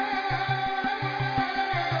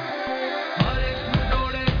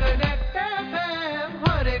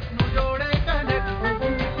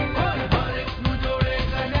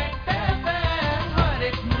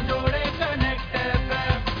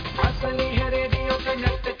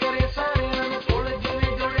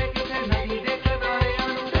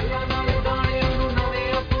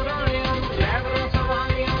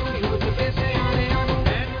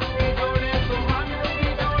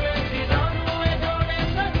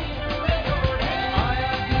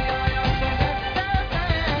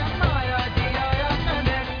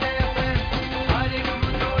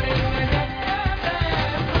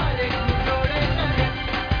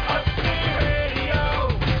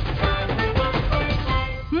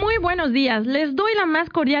buenos días. Les doy la más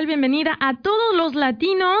cordial bienvenida a todos los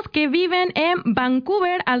latinos que viven en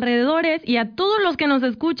Vancouver, alrededores, y a todos los que nos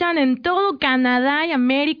escuchan en todo Canadá y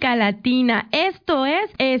América Latina. Esto es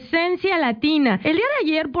Esencia Latina. El día de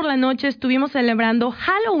ayer por la noche estuvimos celebrando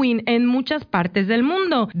Halloween en muchas partes del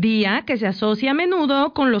mundo, día que se asocia a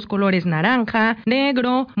menudo con los colores naranja,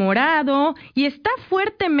 negro, morado, y está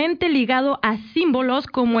fuertemente ligado a símbolos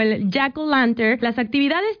como el jack-o'-lantern. Las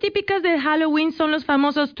actividades típicas de Halloween son los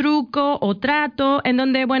famosos truco o trato, en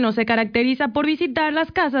donde, se caracteriza por visitar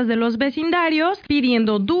las casas de los vecindarios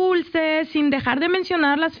pidiendo dulces, sin dejar de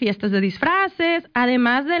mencionar las fiestas de disfraces,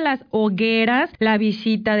 además de las hogueras, la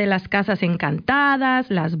visita de las casas encantadas,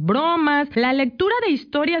 las bromas, la lectura de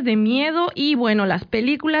historias de miedo y, las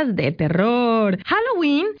películas de terror.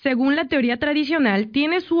 Halloween, según la teoría tradicional,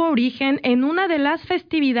 tiene su origen en una de las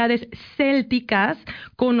festividades célticas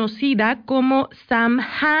conocida como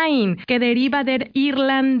Samhain, que deriva del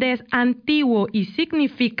irlandés antiguo y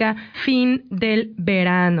significa fin del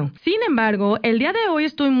verano. Sin embargo, el día de hoy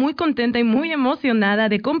estoy muy contenta y muy emocionada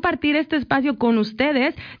de compartir este espacio con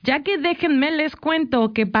ustedes, ya que déjenme les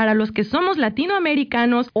cuento que para los que somos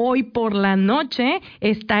latinoamericanos, hoy por la noche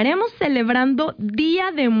estaremos celebrando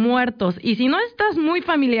Día de Muertos. Y si no estás muy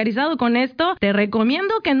familiarizado con esto, te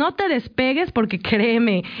recomiendo que no te despegues porque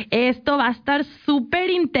créeme, esto va a estar súper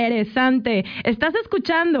interesante. Estás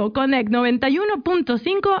escuchando Connect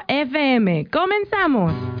 91.5 FM.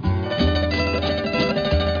 ¡Comenzamos!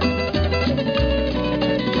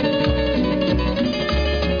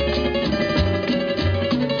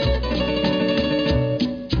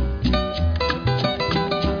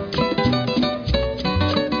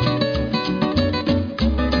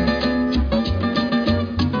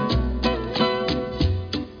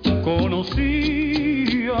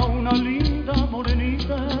 Conocí a una linda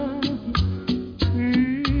morenita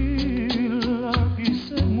y la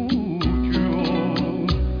quise mucho.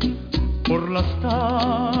 Por las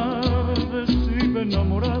tardes iba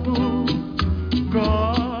enamorado,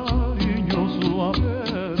 cariñoso a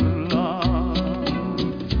verla.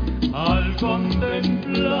 Al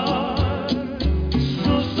contemplar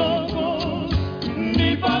sus ojos,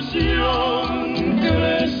 mi pasión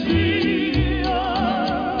crecía.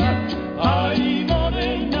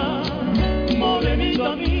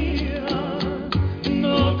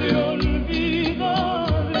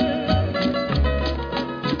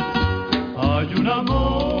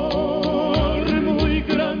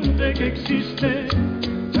 Que existe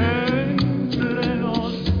entre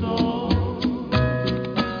los dos,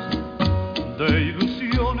 de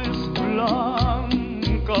ilusiones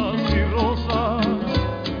blancas y rosas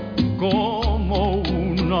como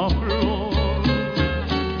una flor,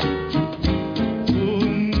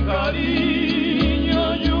 un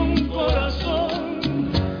cariño y un corazón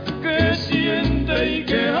que siente y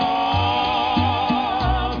que ama.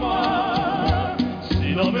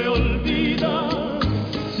 Si no me olvidas,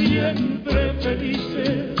 siempre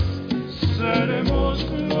felices seremos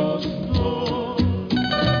los dos.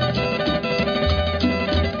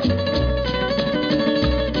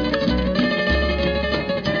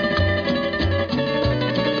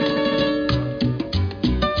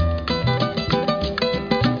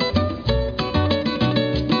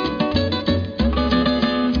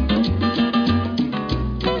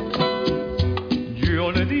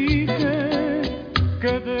 Yo le dije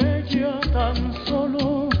que de ella tan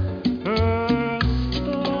solo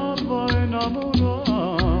estaba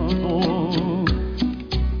enamorado,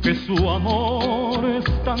 que su amor es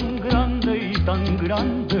tan grande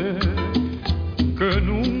que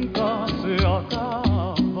nunca se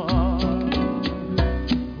acaba.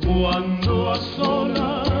 Cuando a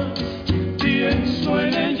solas pienso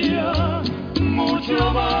en ella,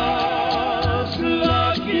 mucho más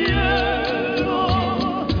la quiero.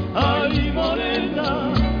 Ay,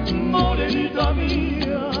 morena, morenita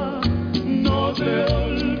mía, no te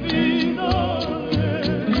olvidaré.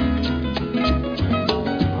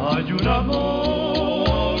 Hay un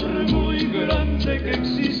amor muy grande que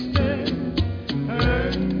existe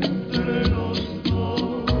entre los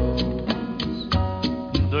dos,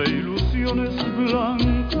 de ilusiones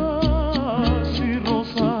blancas y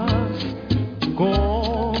rosas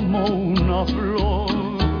como una flor,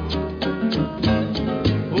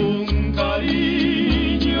 un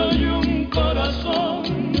cariño y un corazón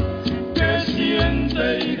que siente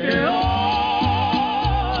y que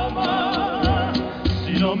ama.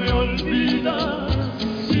 Si no me olvidas,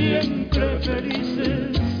 siempre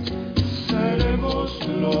felices seremos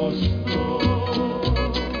los dos.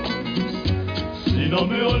 Si no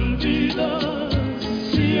me olvidas,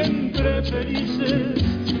 siempre felices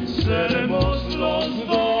seremos los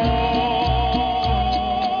dos.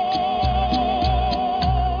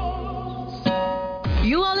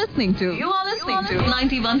 listening to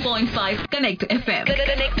 91.5 Connect FM.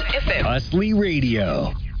 Connect FM. Asli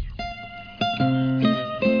Radio.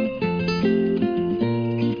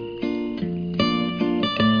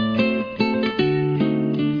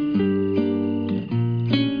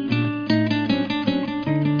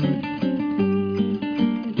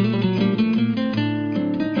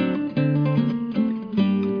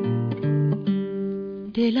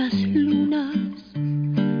 De las lunas,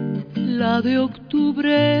 la de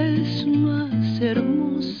octubre es más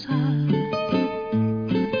hermosa,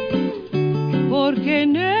 porque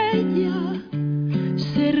en ella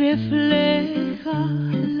se refleja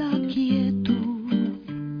la quietud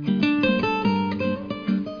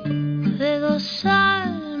de dos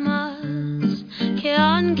almas que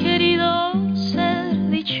han querido ser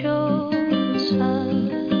dichosas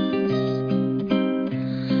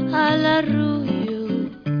al arrullo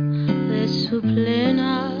de su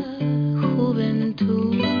plena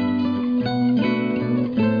juventud.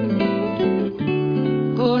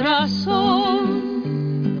 Corazón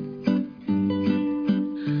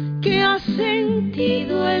que ha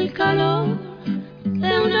sentido el calor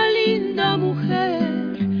de una linda mujer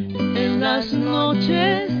en las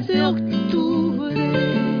noches de octubre.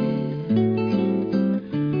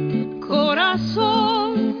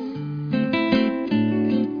 Corazón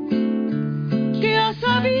que ha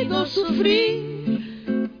sabido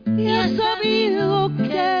sufrir y ha sabido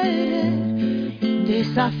querer,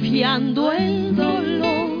 desafiando el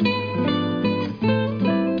dolor.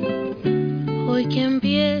 Hoy que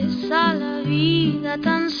empieza la vida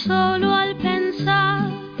tan solo al pensar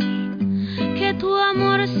que tu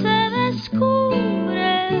amor se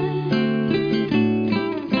descubre,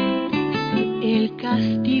 el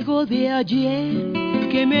castigo de ayer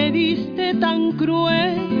que me diste tan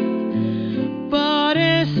cruel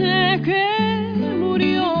parece que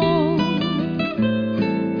murió.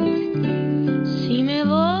 Si me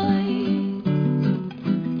voy,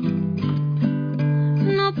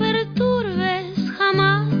 no perturbes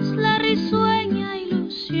jamás la risueña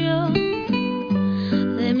ilusión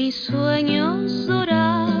de mis sueños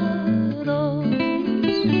dorados.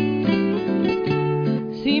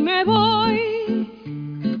 Si me voy,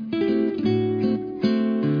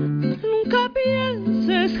 nunca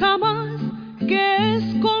pienses jamás que es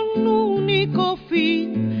con único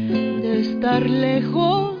fin de estar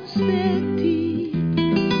lejos de ti.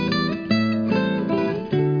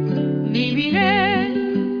 Viviré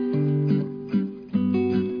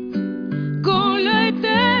con la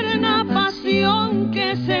eterna pasión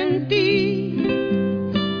que sentí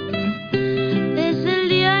desde el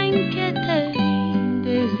día en que te vi,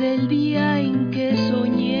 desde el día en que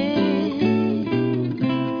soñé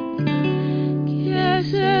que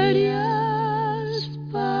serías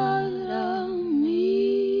para mí.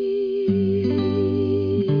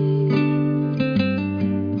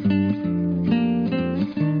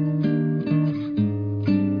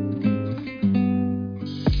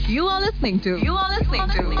 You are listening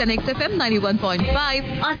to Connect FM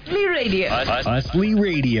 91.5 Asli Radio. Asli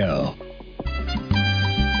Radio.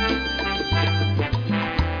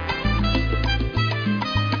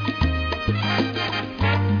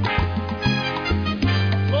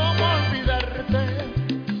 ¿Cómo olvidarte?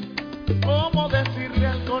 ¿Cómo decirle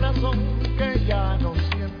al corazón que ya no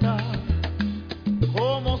sienta?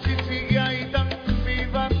 Como si sigue ahí tan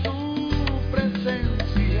viva tu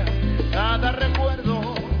presencia. Cada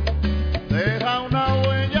recuerdo deja una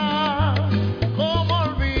huella. ¿Cómo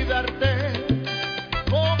olvidarte?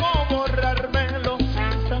 ¿Cómo borrarme los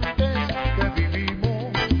instantes que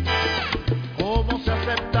vivimos? ¿Cómo se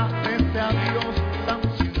acepta este adiós tan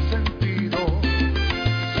sin sentido?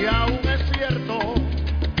 Si aún es cierto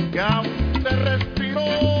que aún te respiro.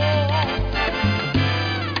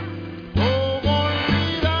 ¿Cómo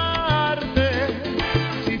olvidarte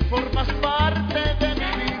si formas parte de mi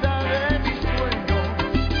vida, de mis sueños?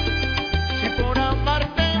 Si por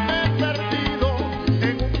amarte me he perdido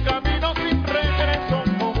en un camino sin regreso,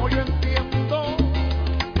 como yo entiendo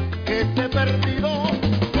que te he perdido.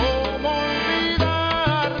 ¿Cómo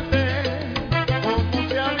olvidarte? ¿Cómo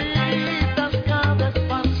se habilitas cada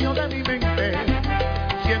espacio de mi mente?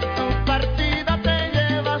 Si en tu partida te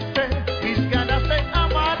lleva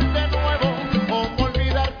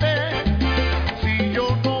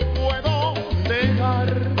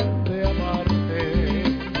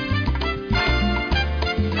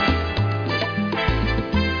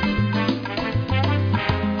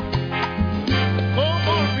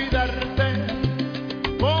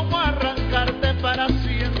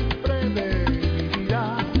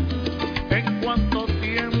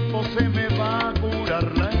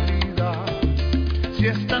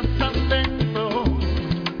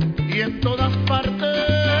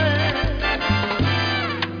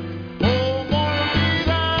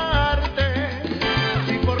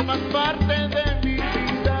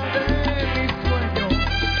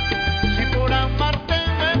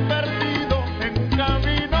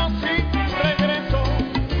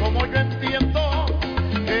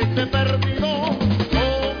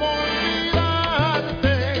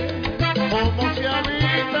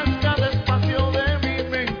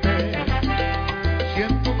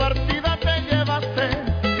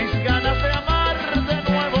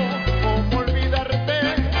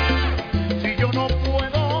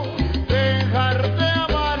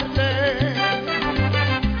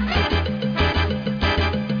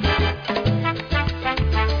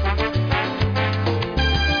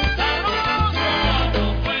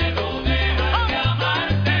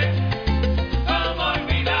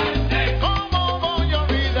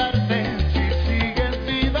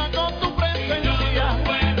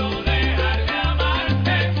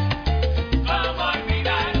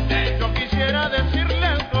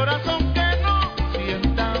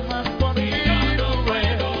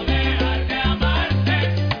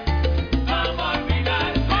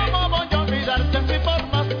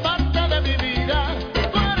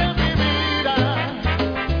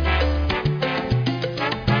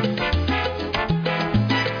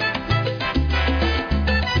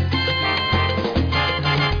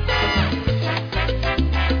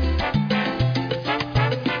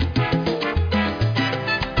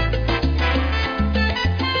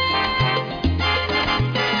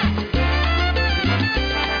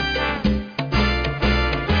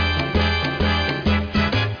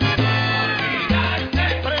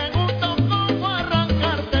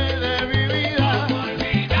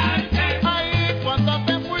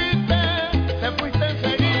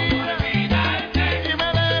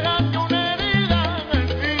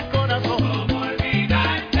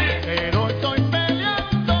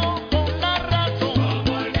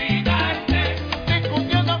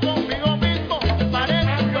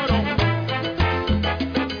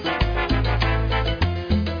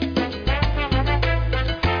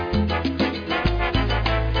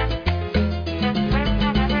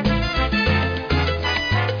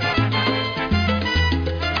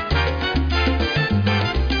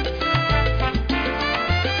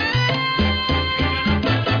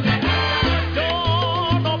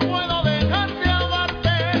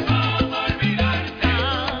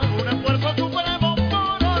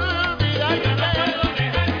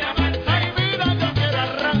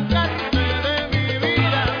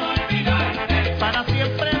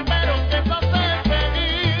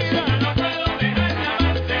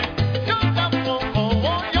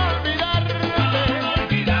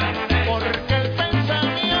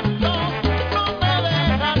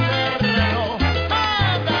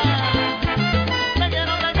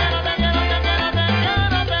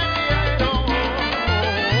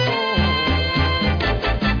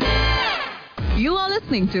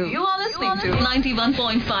listening to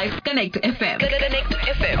 91.5 Connect FM. Connect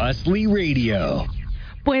FM. Asli Radio.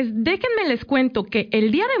 Pues déjenme les cuento que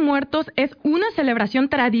el Día de Muertos es una celebración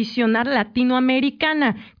tradicional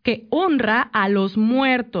latinoamericana que honra a los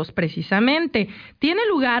muertos precisamente. Tiene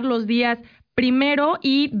lugar los días 1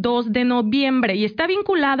 y 2 de noviembre y está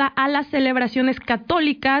vinculada a las celebraciones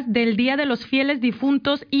católicas del Día de los Fieles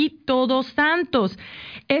Difuntos y Todos Santos.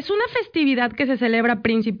 Es una festividad que se celebra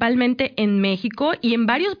principalmente en México y en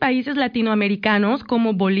varios países latinoamericanos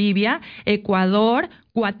como Bolivia, Ecuador,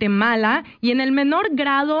 Guatemala y en el menor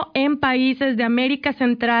grado en países de América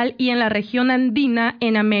Central y en la región andina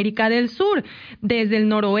en América del Sur, desde el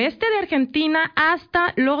noroeste de Argentina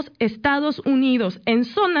hasta los Estados Unidos, en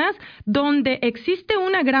zonas donde existe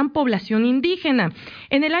una gran población indígena.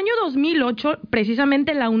 En el año 2008,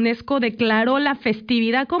 precisamente la UNESCO declaró la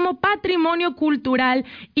festividad como Patrimonio Cultural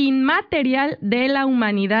Inmaterial de la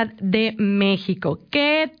Humanidad de México.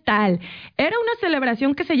 ¿Qué tal? Era una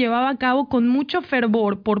celebración que se llevaba a cabo con mucho fervor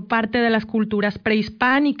por parte de las culturas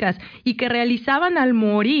prehispánicas y que realizaban al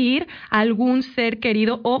morir algún ser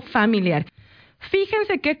querido o familiar.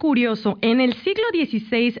 Fíjense qué curioso, en el siglo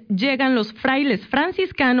XVI llegan los frailes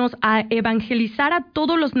franciscanos a evangelizar a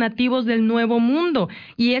todos los nativos del Nuevo Mundo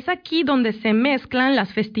y es aquí donde se mezclan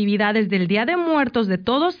las festividades del Día de Muertos de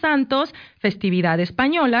Todos Santos, festividad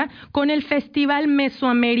española, con el Festival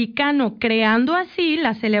Mesoamericano, creando así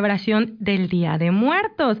la celebración del Día de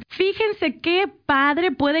Muertos. Fíjense qué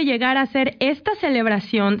padre puede llegar a ser esta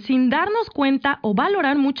celebración sin darnos cuenta o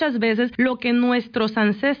valorar muchas veces lo que nuestros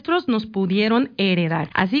ancestros nos pudieron heredar.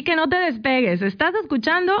 Así que no te despegues, estás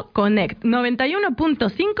escuchando Connect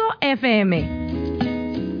 91.5 FM.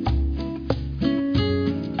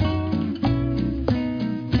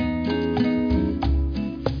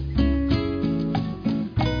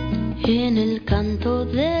 En el canto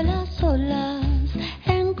de las olas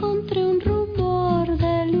encontré un rumor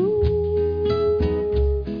de luz.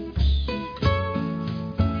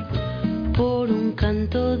 Por un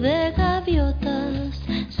canto de gaviotas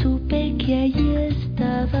supe que allí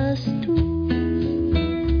estabas tú,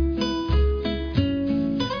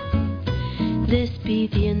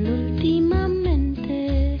 despidiendo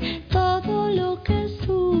últimamente todo lo que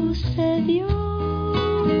sucedió.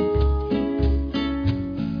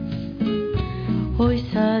 Hoy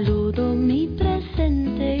saludo mi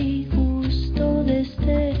presente y gusto de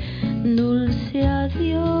este dulce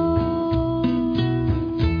adiós.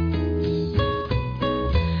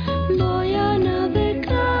 Voy a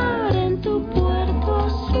navegar en tu puerto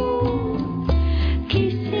azul.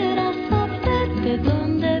 Quisiera saber de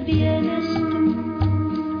dónde vienes tú.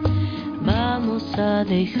 Vamos a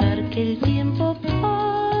dejar que el tiempo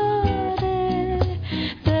pare,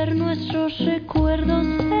 ver nuestros recuerdos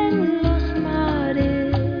en los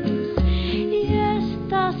y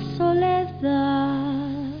esta soledad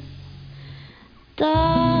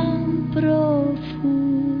tan profunda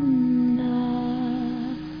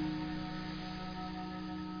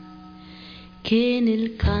que en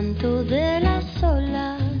el canto de las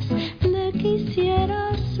olas me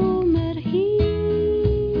quisiera sumergir,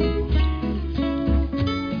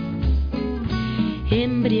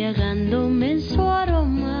 embriagándome en su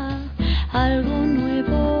aroma, algo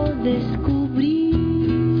nuevo descubrí.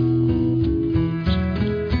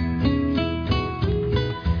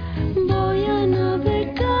 Voy a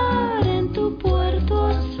navegar en tu puerto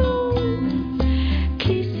azul.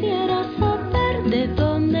 Quisiera saber de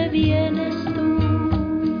dónde vienes tú.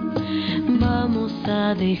 Vamos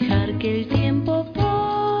a dejar que el tiempo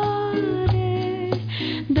pare,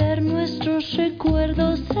 ver nuestros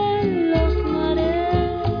recuerdos en los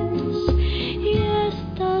mares y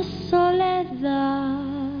esta soledad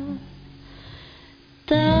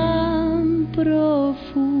tan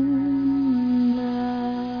profunda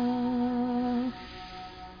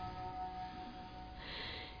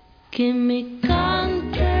que me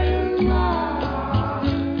cante el mar,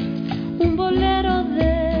 un bolero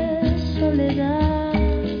de soledad,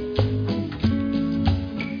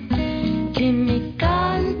 que me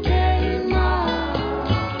cante el mar,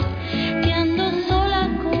 que ando sola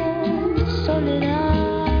con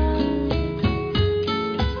soledad,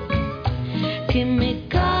 que me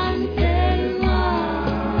cante el mar,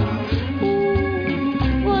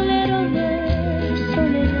 un bolero de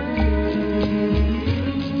soledad,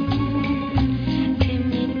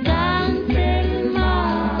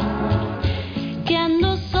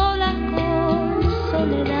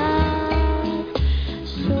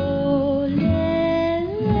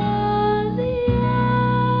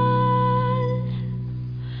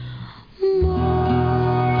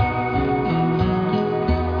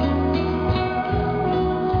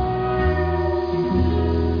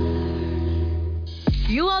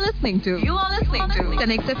 are listening to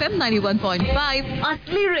Connect FM 91.5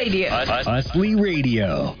 Asli Radio. Asli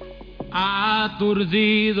Radio.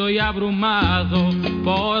 Aturdido y abrumado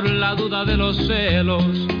por la duda de los celos,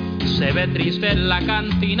 se ve triste en la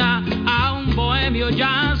cantina a un bohemio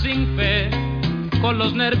ya sin fe, con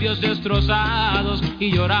los nervios destrozados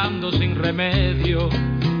y llorando sin remedio,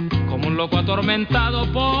 como un loco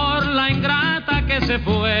atormentado por la ingrata que se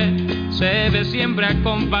fue. Se ve siempre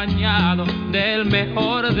acompañado del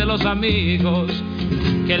mejor de los amigos,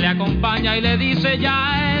 que le acompaña y le dice: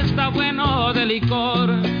 ya está bueno de licor,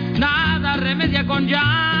 nada remedia con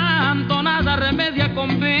llanto, nada remedia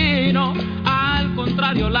con vino, al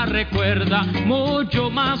contrario la recuerda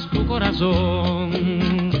mucho más tu corazón.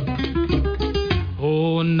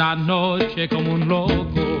 Una noche como un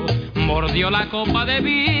loco mordió la copa de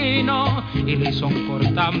vino y le hizo un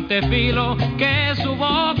cortante filo que su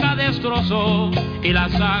boca destrozó, y la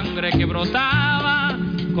sangre que brotaba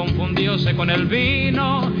confundióse con el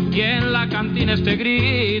vino, y en la cantina este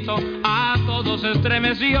grito a todos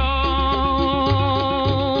estremeció: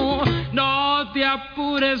 no te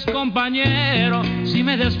apures, compañero, si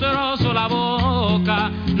me destrozo la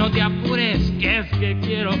boca, no te apures, que es que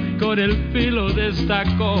quiero con el filo de esta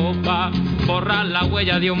copa borrar la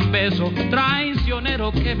huella de un beso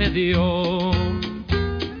traicionero que me dio.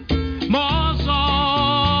 Mozo,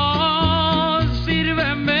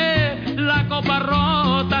 sírveme la copa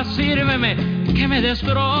rota, sírveme, que me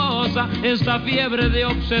destroza esta fiebre de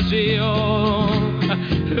obsesión.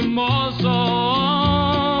 Mozo,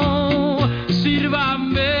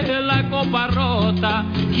 sírvame la copa rota,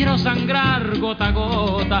 quiero sangrar gota a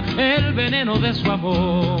gota el veneno de su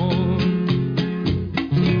amor.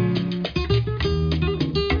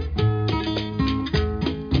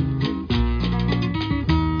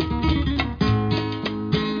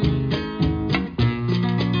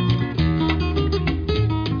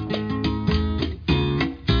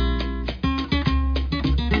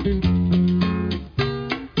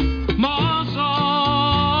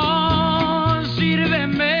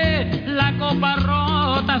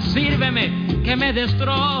 Sírveme, que me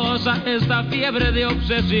destroza esta fiebre de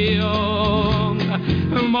obsesión.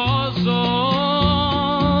 Mozo,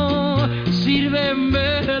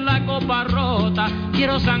 sírveme la copa rota,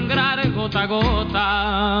 quiero sangrar gota a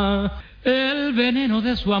gota el veneno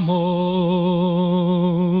de su amor.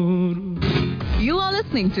 You are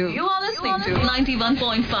listening to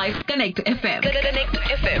 91.5 Connect FM. Connect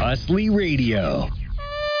FM. Asli Radio.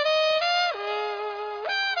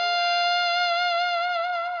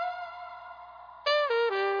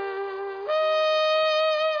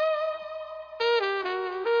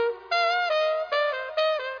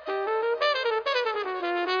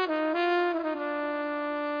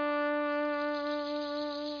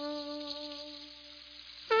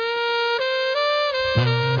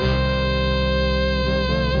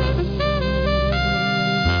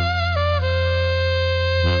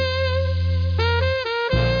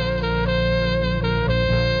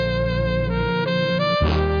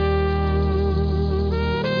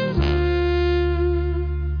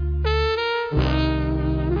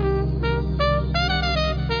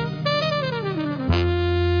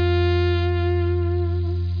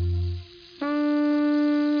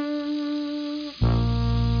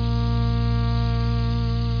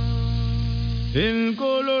 El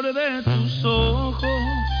color de tus ojos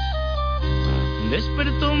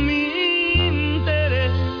despertó mi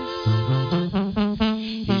interés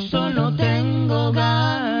y solo tengo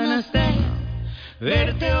ganas de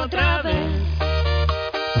verte otra vez.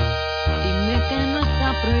 Dime que no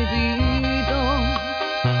está prohibido,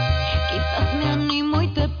 quizás me animo y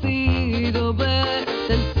te pido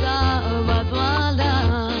verte el sábado a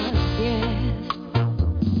las 10.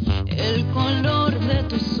 El color de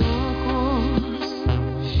tus ojos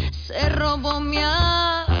se robó mi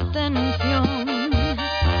atención.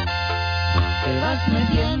 Te vas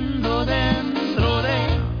metiendo dentro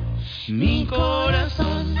de mi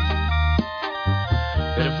corazón,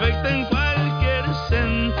 perfecta en cualquier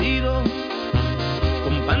sentido,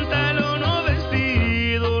 con pantalón o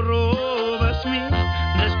vestido, robas mi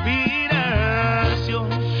respiración.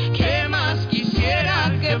 ¿Qué más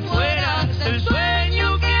quisiera que fueras el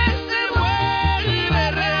sueño que se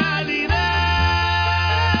vuelve realidad?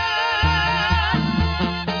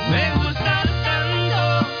 Me gustas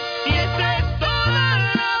tanto y esa es toda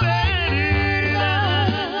la verdad.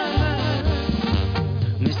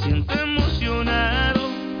 Me siento emocionado,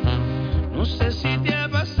 no sé si te ha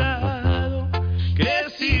pasado, que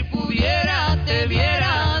si pudiera te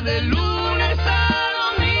viera de lunes a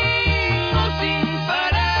domingo sin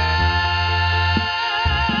parar.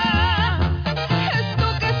 Esto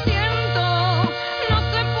que siento no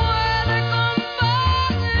se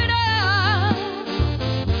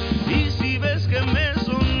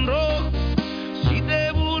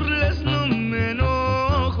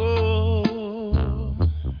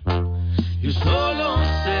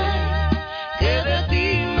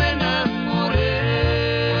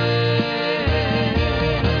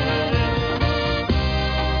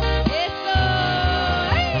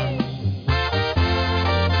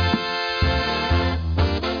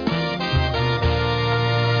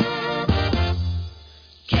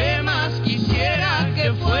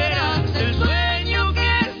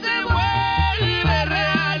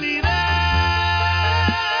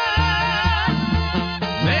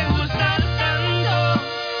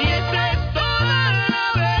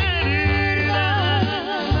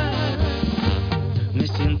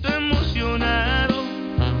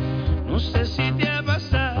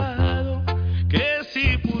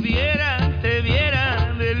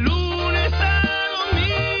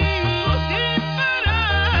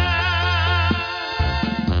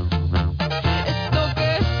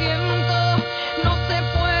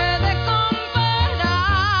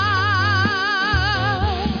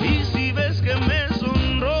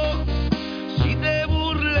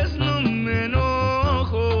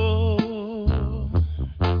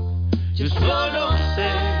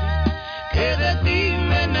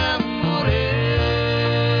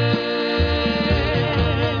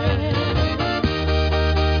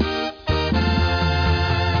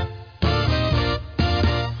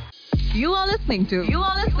listening to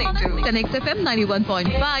Connect FM 91.5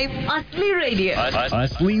 Asli Radio.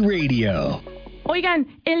 Asli Radio. Oigan,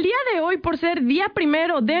 el día de hoy, por ser día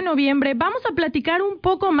 1 de noviembre, vamos a platicar un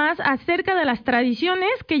poco más acerca de las tradiciones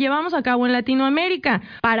que llevamos a cabo en Latinoamérica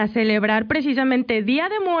para celebrar precisamente Día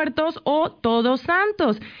de Muertos o Todos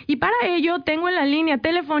Santos. Y para ello tengo en la línea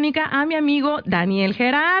telefónica a mi amigo Daniel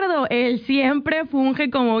Gerardo. Él siempre funge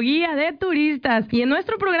como guía de turistas. Y en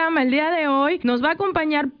nuestro programa el día de hoy nos va a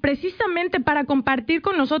acompañar precisamente para compartir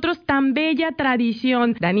con nosotros tan bella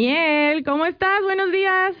tradición. Daniel, ¿cómo estás? Buenos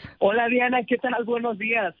días. Hola Diana, ¿qué tal? Buenos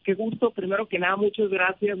días, qué gusto. Primero que nada, muchas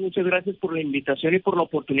gracias por la invitación y por la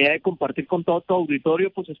oportunidad de compartir con todo tu auditorio.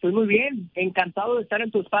 Pues estoy muy bien, encantado de estar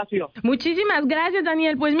en tu espacio. Muchísimas gracias,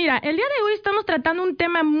 Daniel. Pues mira, el día de hoy estamos tratando un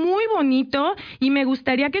tema muy bonito y me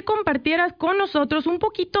gustaría que compartieras con nosotros un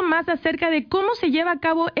poquito más acerca de cómo se lleva a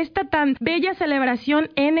cabo esta tan bella celebración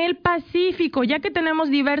en el Pacífico, ya que tenemos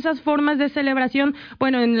diversas formas de celebración,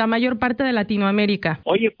 bueno, en la mayor parte de Latinoamérica.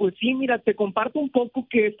 Oye, pues sí, mira, te comparto un poco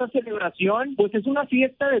que esta celebración, pues es una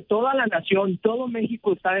fiesta de toda la nación, todo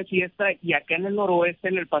México está de fiesta y acá en el noroeste,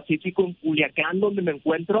 en el Pacífico, en Culiacán, donde me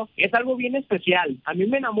encuentro, es algo bien especial. A mí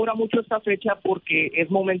me enamora mucho esta fecha porque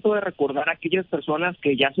es momento de recordar a aquellas personas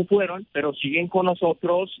que ya se fueron, pero siguen con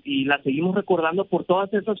nosotros y las seguimos recordando por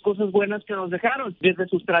todas esas cosas buenas que nos dejaron, desde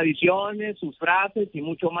sus tradiciones, sus frases y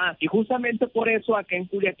mucho más. Y justamente por eso acá en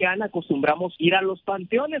Culiacán acostumbramos ir a los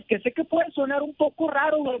panteones, que sé que puede sonar un poco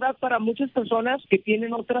raro, ¿verdad?, para muchas personas que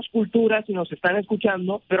tienen otras culturas y nos están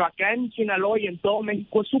escuchando, pero acá en Sinaloa y en todo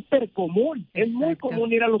México es súper común. Es muy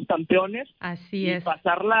común ir a los panteones. Así es. Y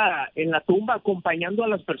pasarla en la tumba acompañando a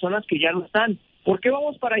las personas que ya no están. ¿Por qué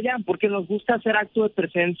vamos para allá? Porque nos gusta hacer acto de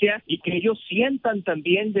presencia y que ellos sientan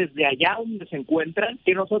también desde allá donde se encuentran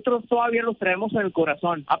que nosotros todavía los traemos en el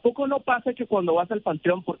corazón. ¿A poco no pasa que cuando vas al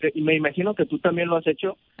panteón, porque y me imagino que tú también lo has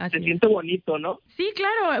hecho, se siente bonito, ¿no? Sí,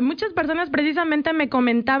 claro. Muchas personas precisamente me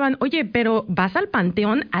comentaban, oye, pero ¿vas al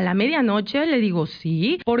panteón a la medianoche? Le digo,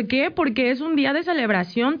 sí. ¿Por qué? Porque es un día de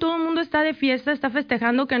celebración. Todo el mundo está de fiesta, está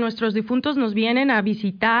festejando que nuestros difuntos nos vienen a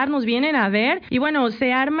visitar, nos vienen a ver. Y bueno,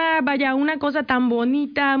 se arma, vaya, una cosa tan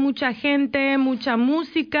bonita, mucha gente, mucha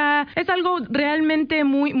música. Es algo realmente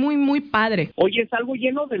muy padre. Oye, es algo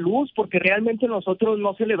lleno de luz, porque realmente nosotros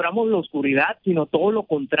no celebramos la oscuridad, sino todo lo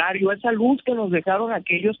contrario, esa luz que nos dejaron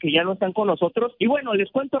aquellos que ya no están con nosotros. Y bueno, les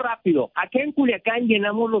cuento rápido. Acá en Culiacán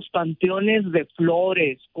llenamos los panteones de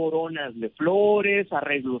flores, coronas de flores,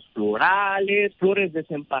 arreglos florales, flores de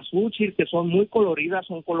cempasúchil, que son muy coloridas,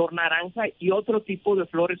 son color naranja, y otro tipo de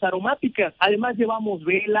flores aromáticas. Además llevamos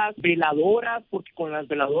velas, veladoras, porque con las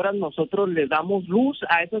veladoras nosotros les damos luz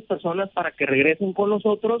a esas personas para que regresen con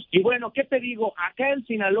nosotros. Y bueno, ¿qué te digo? Acá en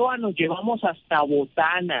Sinaloa nos llevamos hasta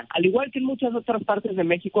botana. Al igual que en muchas otras partes de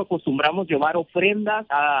México acostumbramos llevar ofrendas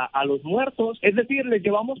a los muertos. Es decir, les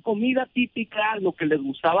llevamos comida típica, lo que les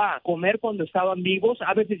gustaba comer cuando estaban vivos.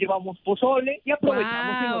 A veces llevamos pozole y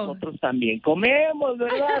aprovechamos y nosotros también comemos,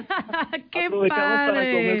 ¿verdad? ¡Qué aprovechamos padre!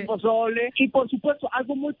 para comer pozole. Y por supuesto,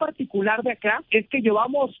 algo muy particular de acá es que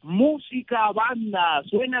llevamos música, banda,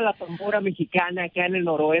 suena la tambora mexicana acá en el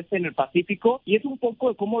noroeste, en el Pacífico, y es un poco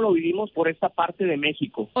de cómo lo vivimos por esta parte de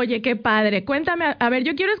México. Oye, qué padre. Cuéntame, a ver,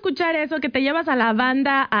 yo quiero escuchar eso, que te llevas a la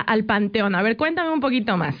banda al panteón. A ver, cuéntame un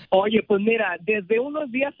poquito más. Oye, pues mira, desde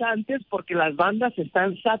unos días antes, porque las bandas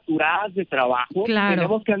están saturadas de trabajo, claro,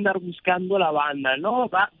 tenemos que andar buscando la banda, ¿no?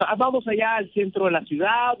 Vamos allá al centro de la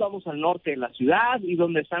ciudad, vamos al norte de la ciudad, y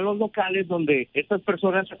donde están los locales donde estas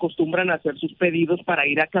personas se acostumbran a hacer sus pedidos para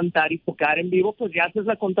ir a cantar y tocar en vivo, pues ya haces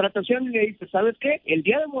la contratación y le dices, ¿sabes qué? El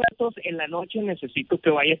Día de Muertos en la noche necesito que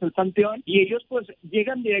vayas al panteón, y ellos pues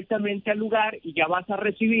llegan directamente al lugar y ya vas a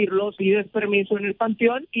recibirlos, pides permiso en el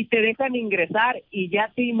panteón y te dejan ingresar, y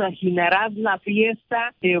ya te imaginarás la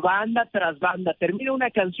fiesta de banda tras banda. Termina una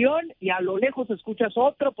canción y a lo lejos escuchas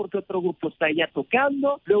otro porque otro grupo está ya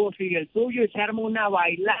tocando, luego sigue el tuyo y se arma una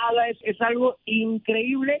bailada. Es algo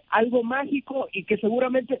increíble, algo mágico, y que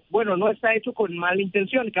seguramente, bueno, no está hecho con mala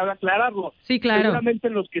intención, cabe aclararlo. Sí, claro. Seguramente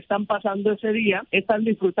los que están pasando ese día están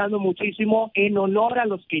disfrutando muchísimo en honor a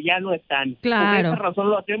los que ya no están. Claro. Por esa razón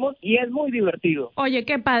lo hacemos y es muy divertido. Oye,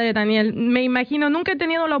 qué padre, Daniel. Me imagino, nunca he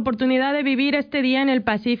tenido la oportunidad de vivir este día en el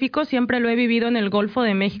Pacífico, siempre lo he vivido en el Golfo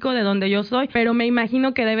de México, de donde yo soy, pero me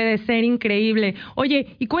imagino que debe de ser increíble. Oye,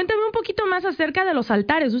 y cuéntame un poquito más acerca de los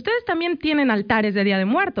altares. Ustedes también tienen altares de Día de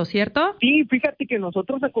Muertos, ¿cierto? Sí, fíjate que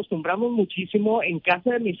nosotros acostumbramos muchísimo, en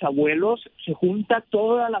casa de mis abuelos se junta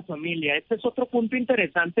toda la familia, este es otro punto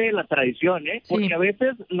interesante de la tradición, porque Sí. a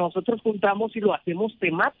veces nosotros juntamos y lo hacemos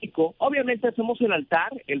temático. Obviamente hacemos el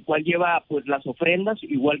altar, el cual lleva pues las ofrendas,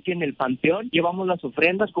 igual que en el panteón, llevamos las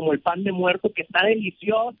ofrendas como el pan de muerto, que está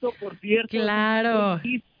delicioso, por cierto. Claro.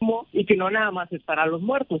 Y que no nada más es para los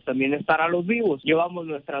muertos, también es para los vivos. Llevamos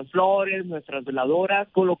nuestras flores, nuestras veladoras,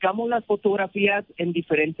 colocamos las fotografías en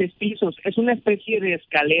diferentes pisos. Es una especie de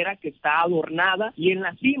escalera que está adornada y en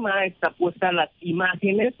la cima está puesta las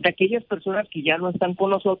imágenes de aquellas personas que ya no están con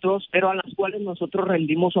nosotros, pero a las cuales nosotros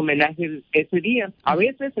rendimos homenaje ese día. A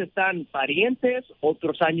veces están parientes,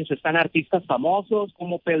 otros años están artistas famosos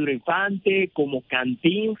como Pedro Infante, como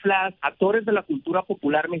Cantinflas, actores de la cultura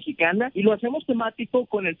popular mexicana, y lo hacemos temático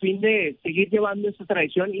con el fin de seguir llevando esta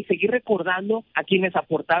tradición y seguir recordando a quienes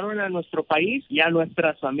aportaron a nuestro país y a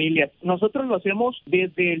nuestras familias. Nosotros lo hacemos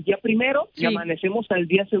desde el día primero y amanecemos al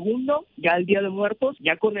día segundo, ya el Día de Muertos,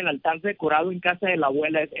 ya con el altar decorado en casa de la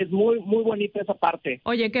abuela. Es muy, muy bonita esa parte.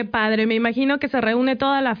 Oye, qué padre. Me imagino que se reúne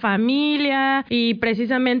toda la familia y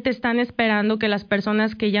precisamente están esperando que las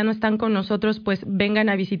personas que ya no están con nosotros pues vengan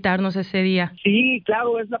a visitarnos ese día. Sí,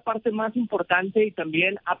 claro, es la parte más importante y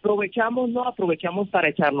también aprovechamos para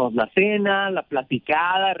echarnos la cena, la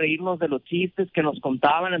platicada, reírnos de los chistes que nos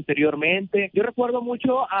contaban anteriormente. Yo recuerdo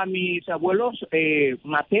mucho a mis abuelos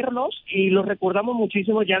maternos y los recordamos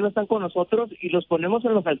muchísimo, ya no están con nosotros y los ponemos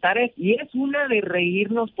en los altares y es una de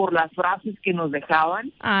reírnos por las frases que nos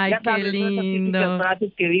dejaban. Ay, ya qué sabes, ¿no? Esas lindo. típicas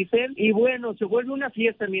frases que dicen y bueno, se vuelve una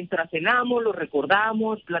fiesta mientras cenamos, lo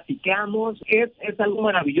recordamos, platicamos. Es algo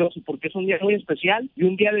maravilloso porque es un día muy especial y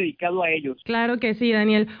un día dedicado a ellos. Claro que sí,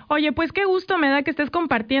 Daniel. Oye, pues qué gusto me da que estés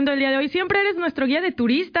compartiendo el día de hoy. Siempre eres nuestro guía de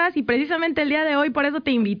turistas y precisamente el día de hoy por eso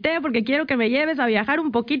te invité, porque quiero que me lleves a viajar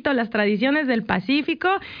un poquito las tradiciones del Pacífico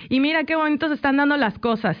y mira qué bonitos se están dando las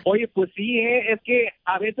cosas. Oye, pues sí, es que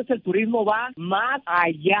a veces el turismo va más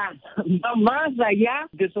allá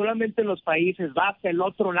de solamente los países, va hasta el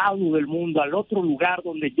otro lado del mundo, al otro lugar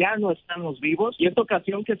donde ya no están los vivos. Y esta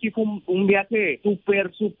ocasión que sí fue un viaje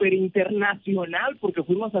súper internacional porque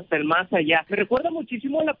fuimos hasta el más allá. Me recuerda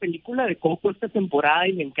muchísimo la película de Coco esta temporada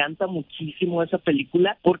y me encanta muchísimo esa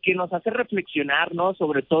película porque nos hace reflexionar, ¿no?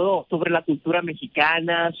 Sobre todo sobre la cultura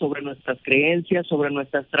mexicana, sobre nuestras creencias, sobre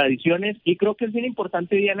nuestras tradiciones y creo que es bien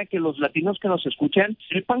importante, Diana, que los latinos que nos escuchan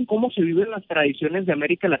sepan cómo se viven las tradiciones de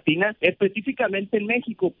América Latina, específicamente en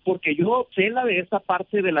México, porque yo sé la de esa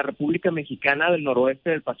parte de la República Mexicana del noroeste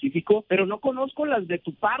del Pacífico, pero no conozco las de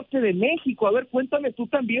tu parte de México. A ver, cuéntame tú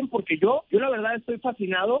también, porque yo la verdad estoy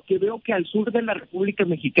fascinado que veo que al sur de la República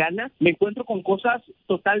Mexicana me encuentro con cosas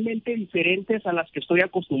totalmente diferentes a las que estoy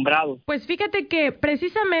acostumbrado. Pues fíjate que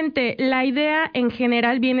precisamente la idea en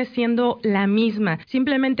general viene siendo la misma,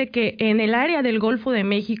 simplemente que en el área del Golfo de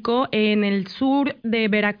México, en el sur de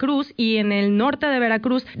Veracruz y en el norte de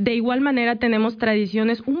Veracruz, de igual manera tenemos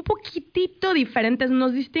tradiciones un poquitito diferentes,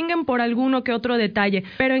 nos distinguen por alguno que otro detalle,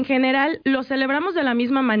 pero en general lo celebramos de la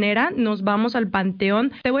misma manera, nos vamos al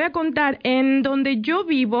panteón. Te voy a contar, en donde yo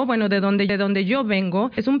vivo, bueno, de donde yo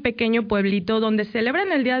vengo, es un pequeño pueblito donde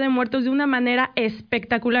celebran el Día de Muertos de una manera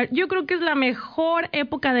espectacular. Yo creo que es la mejor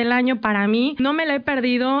época del año para mí, no me la he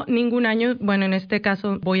perdido ningún año, bueno, en este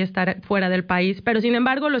caso voy a estar fuera del país, pero sin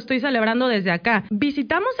embargo lo estoy celebrando desde acá.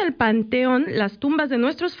 Visitamos el panteón, las tumbas de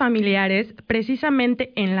nuestros familiares,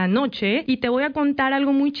 precisamente en la noche, y te voy a contar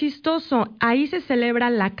algo muy chistoso. Ahí se celebra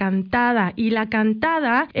la cantada, y la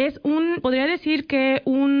cantada es podría decir que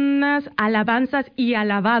unas alabanzas y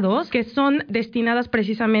alabados que son destinadas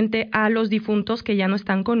precisamente a los difuntos que ya no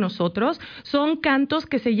están con nosotros. Son cantos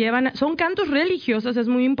que son cantos religiosos, es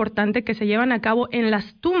muy importante, que se llevan a cabo en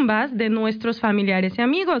las tumbas de nuestros familiares y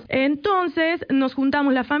amigos. Entonces nos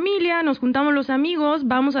juntamos la familia, nos juntamos los amigos,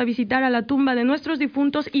 vamos a visitar a la tumba de nuestros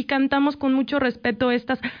difuntos y cantamos con mucho respeto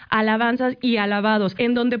estas alabanzas y alabados,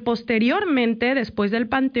 en donde posteriormente, después del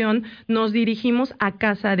panteón, nos dirigimos a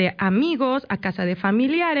casa de amigos, a casa de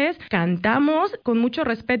familiares, cantamos con mucho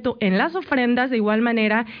respeto en las ofrendas de igual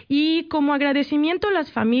manera y como agradecimiento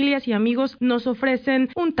las familias y amigos nos ofrecen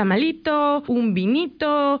un tamalito, un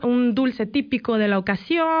vinito, un dulce típico de la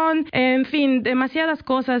ocasión, en fin, demasiadas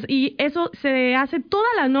cosas, y eso se hace toda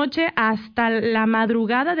la noche hasta la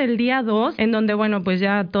madrugada del día 2, en donde, bueno, pues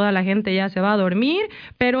ya toda la gente ya se va a dormir,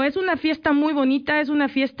 pero es una fiesta muy bonita, es una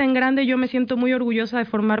fiesta en grande, yo me siento muy orgullosa de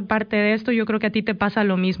formar parte de esto, yo creo que a ti te pasa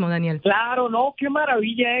lo mismo, Daniel. Claro, no, qué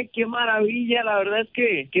maravilla, qué maravilla, la verdad es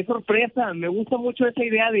que qué sorpresa, me gusta mucho esa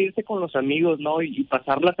idea de irse con los amigos, ¿no? Y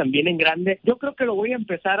pasarla también en grande. Yo creo que lo voy a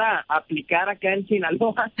empezar a aplicar acá en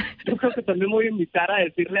Sinaloa. Yo creo que también voy a invitar a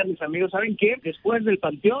decirle a mis amigos, ¿saben qué? Después del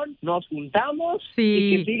panteón nos juntamos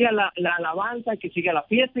y que siga la alabanza, que siga la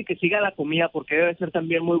fiesta y que siga la comida, porque debe ser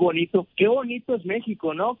también muy bonito. Qué bonito es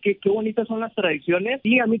México, ¿no? Qué bonitas son las tradiciones,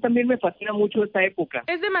 y a mí también me fascina mucho esta época.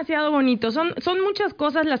 Es demasiado bonito, son muchas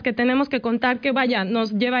cosas las que tenemos que contar, que vaya,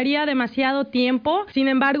 nos llevaría demasiado tiempo. Sin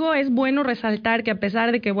embargo, es bueno resaltar que a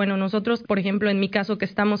pesar de que, bueno, nosotros, por ejemplo, en mi caso, que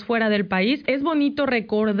estamos fuera del país, es bonito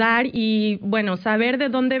recordar y, bueno, saber de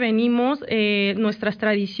dónde venimos, nuestras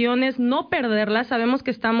tradiciones, no perderlas. Sabemos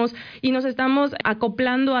que estamos y nos estamos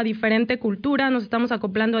acoplando a diferente cultura, nos estamos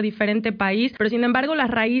acoplando a diferente país, pero sin embargo las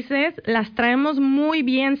raíces las traemos muy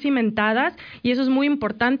bien cimentadas, y eso es muy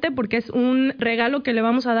importante porque es un regalo que le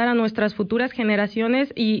vamos a dar a nuestras futuras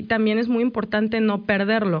generaciones, y también es muy importante no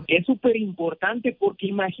perderlo. Es súper importante porque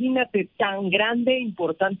imagínate, tan grande e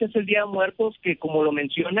importante es el Día de Muertos que, como lo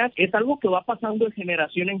mencionas, es algo que va pasando de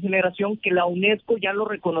generación en generación, que la UNESCO ya lo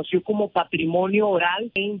reconoció como patrimonio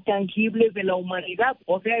oral e intangible de la humanidad.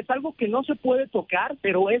 O sea, es algo que no se puede tocar,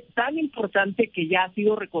 pero es tan importante que ya ha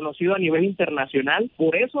sido reconocido a nivel internacional.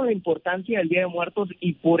 Por eso la importancia del Día de Muertos,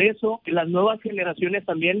 y por eso que las nuevas generaciones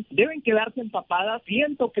también deben quedarse empapadas.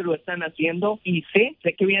 Siento que lo están haciendo, y sé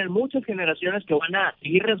que vienen muchas generaciones que van a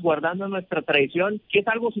seguir resguardando nuestra tradición, que es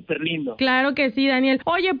algo súper lindo. Claro que sí, Daniel.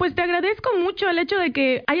 Oye, pues te agradezco mucho el hecho de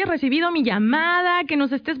que hayas recibido mi llamada, que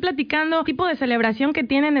nos estés platicando tipo de celebración que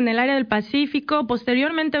tienen en el área del Pacífico.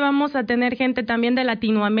 Posteriormente vamos a tener gente también de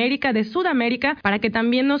Latinoamérica, de Sudamérica, para que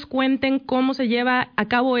también nos cuenten cómo se lleva a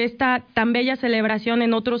cabo esta tan bella celebración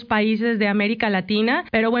en otros países de América Latina.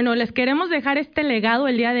 Pero bueno, les queremos dejar este legado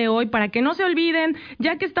el día de hoy para que no se olviden,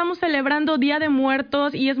 ya que estamos celebrando Día de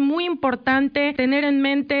Muertos, y es muy importante tener en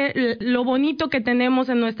mente lo bonito que tenemos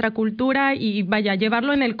en nuestra cultura y vaya,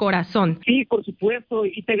 llevarlo en el corazón. Sí, por supuesto,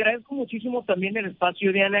 y te agradezco muchísimo también el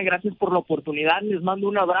espacio, Diana, gracias por la oportunidad. Les mando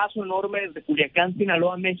un abrazo enorme desde Culiacán,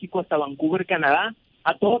 Sinaloa, México, hasta Vancouver, Canadá.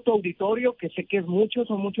 A todo tu auditorio, que sé que es mucho,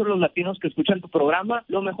 son muchos los latinos que escuchan tu programa.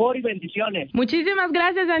 Lo mejor y bendiciones. Muchísimas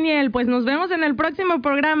gracias, Daniel. Pues nos vemos en el próximo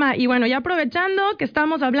programa. Y bueno, ya aprovechando que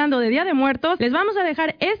estamos hablando de Día de Muertos, les vamos a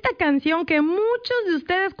dejar esta canción que muchos de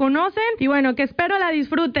ustedes conocen y bueno, que espero la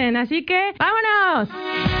disfruten. Así que, ¡vámonos!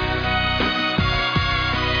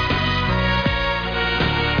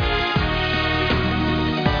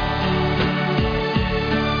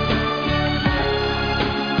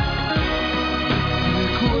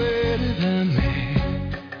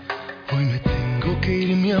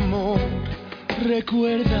 Mi amor,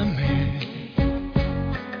 recuérdame,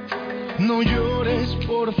 no llores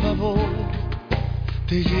por favor,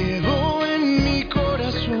 te llevo en mi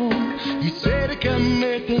corazón y cerca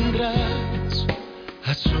me tendrás,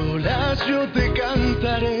 a solas yo te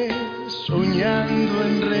cantaré, soñando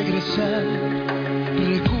en regresar,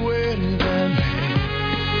 recuérdame,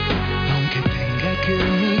 aunque tenga que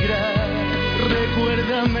emigrar,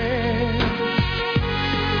 recuérdame.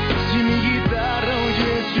 Si mi guitarra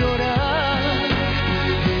oyes llorar,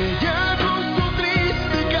 ella con su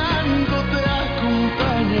triste canto te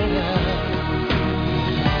acompañará,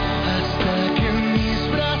 hasta que en mis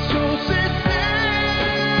brazos estés.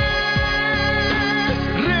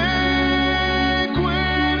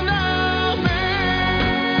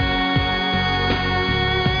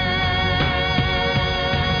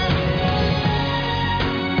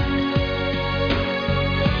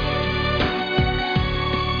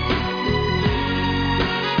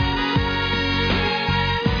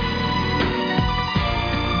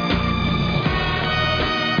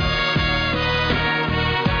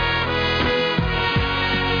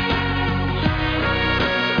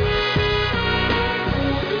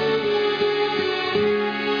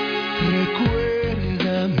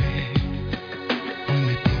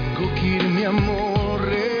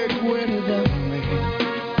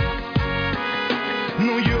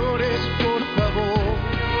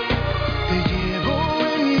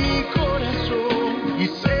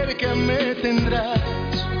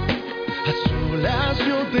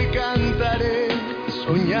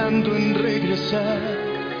 Soñando en regresar,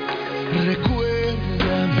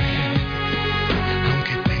 recuérdame,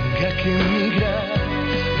 aunque tenga que emigrar,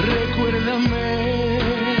 recuérdame,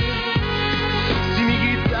 si mi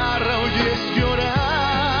guitarra oyes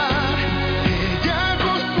llorar, ella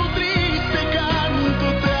con su triste canto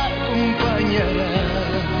te acompañará,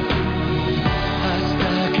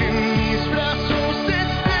 hasta que en mis brazos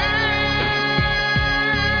estés.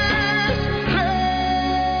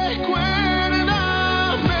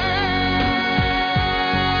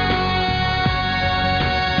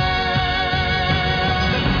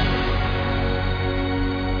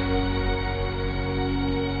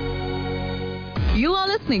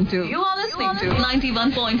 listening to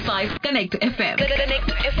 91.5 Connect FM. Connect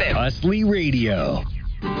FM. Asli Radio.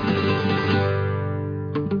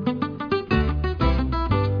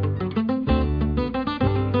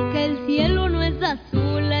 Que el cielo no es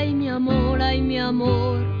azul, ay mi amor, ay mi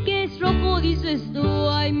amor. Que es rojo dices tú,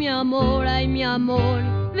 ay mi amor, ay mi amor.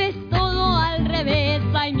 Ves todo al revés,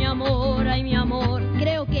 ay mi amor, ay mi amor.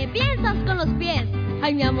 Creo que piensas con los pies,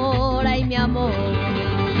 ay mi amor, ay mi amor.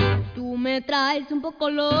 Tú me traes un poco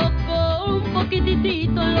loco, un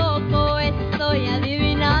poquitito loco. Estoy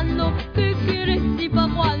adivinando qué quieres y pa'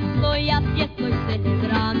 cuándo. Y así estoy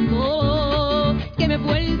celebrando que me he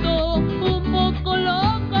vuelto un poco loco.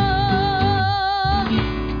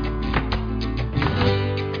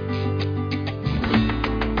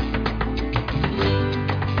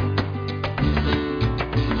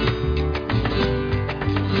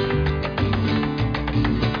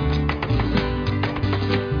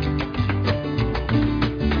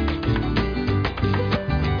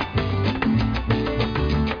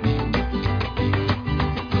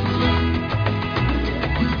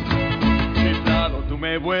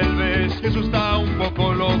 Me vuelves, eso está un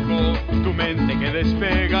poco loco, tu mente que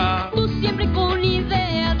despega. Tú siempre con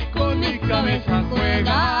ideas, con mi cabeza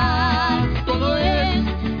juegas. Todo es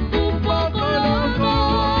un poco loco.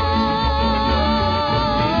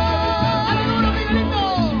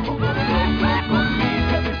 Con mi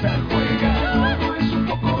cabeza juegas, todo es un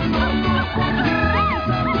poco loco. Con mi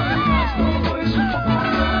cabeza juegas, todo es un poco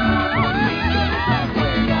loco. Con mi cabeza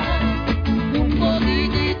juegas, Un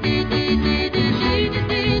poquitito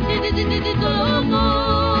loco.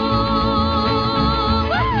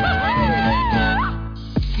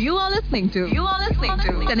 You are listening to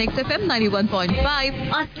Connect FM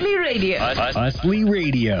 91.5 Asli Radio. Asli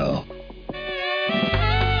Radio.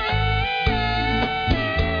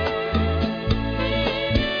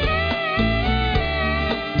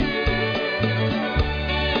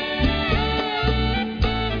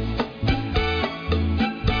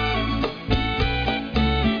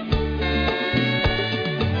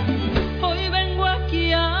 Hoy vengo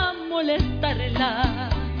aquí a molestarla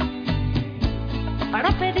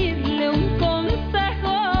para pedirle un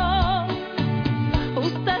consejo.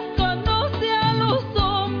 Usted conoce a los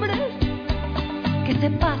hombres que se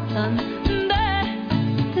pasan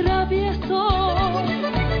de traviesos.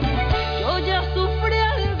 Yo ya sufrí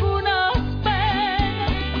algunas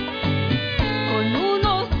penas con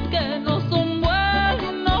unos que no son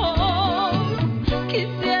buenos.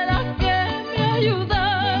 Quisiera que me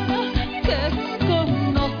ayudara, que con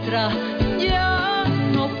otra ya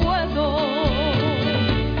no puedo.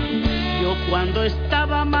 Yo cuando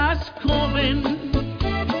estaba más joven,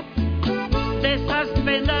 de esas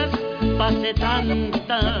penas pasé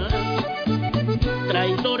tantas,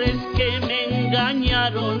 traidores que me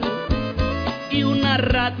engañaron y una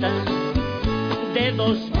rata de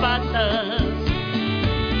dos patas.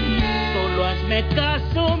 Solo hazme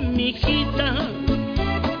caso, mijita,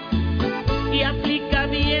 y aplica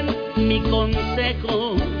bien mi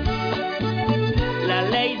consejo. La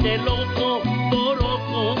ley del ojo por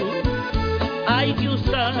ojo hay que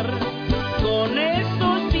usar con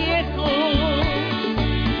esos viejos.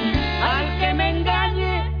 Al que me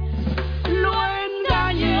engañe, lo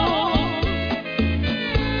engaño.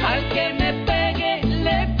 Al que me pegue,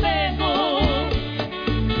 le pego.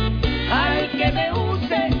 Al que me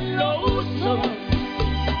use, lo uso.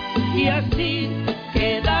 Y así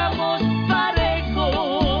quedamos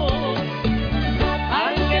parejos.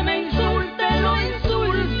 Al que me insulte, lo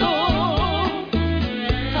insulto.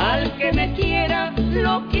 Al que me quiera,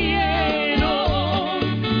 lo quiero.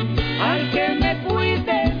 Al que me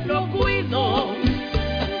cuide, lo cuido.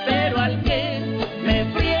 Pero al que me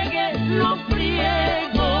friegue, lo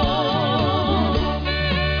friego.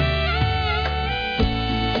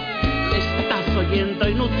 Estás oyendo,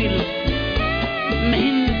 inútil,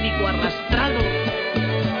 mendigo arrastrado.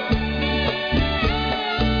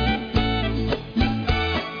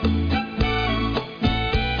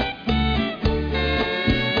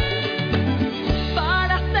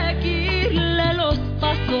 Para seguirle los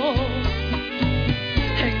pasos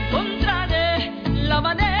encontraré la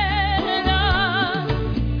manera.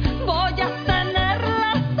 Voy a tener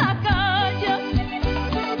las agallas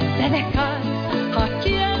de dejar a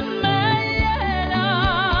quien me hiera.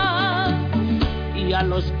 Y a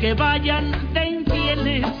los que vayan de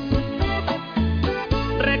infieles,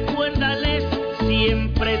 recuérdales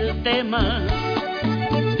siempre el tema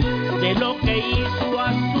de lo que hizo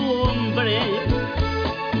a su hombre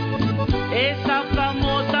esa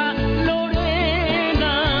famosa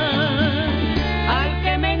Lorena. Al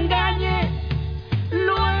que me engañe,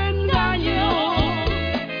 lo engaño.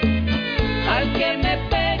 Al que me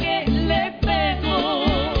pegue,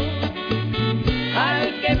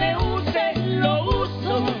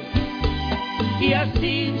 y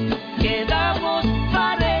así quedamos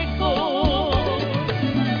parejos.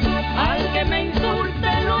 Al que me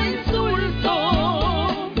insulte lo insulto,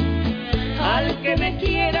 al que me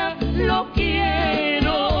quiera lo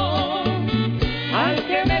quiero, al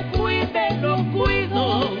que me cuide lo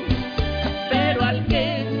cuido, pero al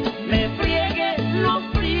que me friegue lo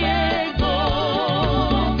friego.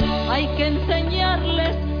 Hay que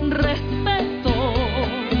enseñarles respeto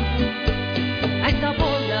a esta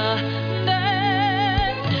bola de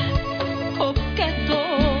coquetos.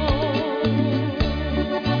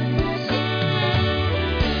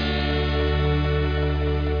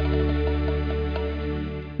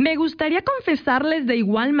 Me gustaría confesarles de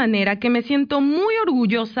igual manera que me siento muy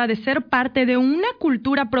orgullosa de ser parte de una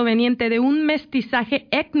cultura proveniente de un mestizaje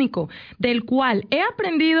étnico, del cual he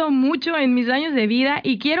aprendido mucho en mis años de vida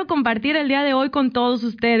y quiero compartir el día de hoy con todos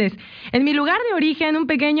ustedes. En mi lugar de origen, un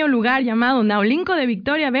pequeño lugar llamado Naulinco de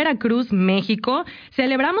Victoria, Veracruz, México,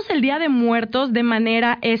 celebramos el Día de Muertos de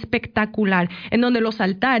manera espectacular, en donde los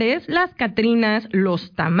altares, las catrinas,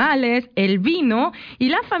 los tamales, el vino y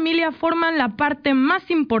la familia forman la parte más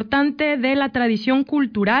importante de la tradición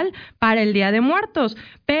cultural para el Día de Muertos,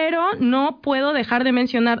 pero no puedo dejar de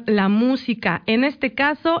mencionar la música, en este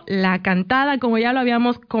caso la cantada, como ya lo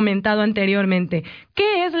habíamos comentado anteriormente.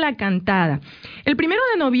 ¿Qué es la cantada? El 1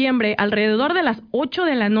 de noviembre, alrededor de las 8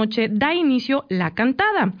 de la noche, da inicio la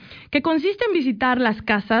cantada, que consiste en visitar las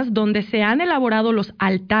casas donde se han elaborado los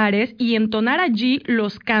altares y entonar allí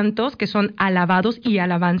los cantos, que son alabados y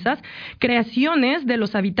alabanzas, creaciones de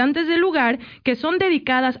los habitantes del lugar que son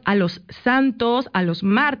dedicadas a los santos, a los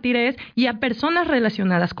mártires y a personas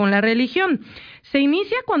relacionadas con la religión. Se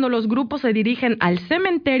inicia cuando los grupos se dirigen al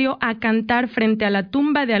cementerio a cantar frente a la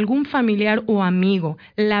tumba de algún familiar o amigo,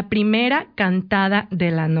 la primera cantada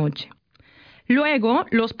de la noche. Luego,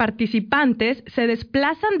 los participantes se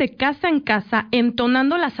desplazan de casa en casa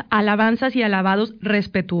entonando las alabanzas y alabados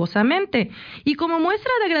respetuosamente. Y como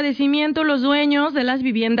muestra de agradecimiento, los dueños de las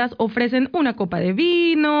viviendas ofrecen una copa de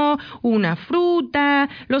vino, una fruta,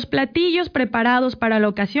 los platillos preparados para la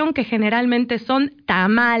ocasión, que generalmente son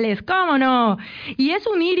tamales, ¿cómo no? Y es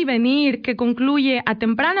un ir y venir que concluye a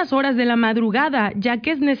tempranas horas de la madrugada, ya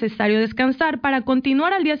que es necesario descansar para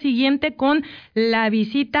continuar al día siguiente con la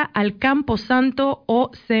visita al Campo Santo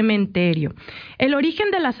o cementerio. El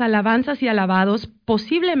origen de las alabanzas y alabados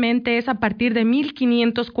posiblemente es a partir de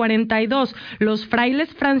 1542. Los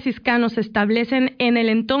frailes franciscanos se establecen en el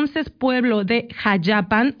entonces pueblo de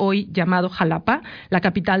Jayapan, hoy llamado Jalapa, la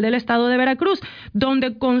capital del estado de Veracruz,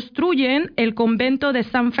 donde construyen el convento de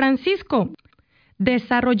San Francisco,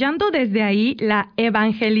 desarrollando desde ahí la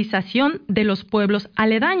evangelización de los pueblos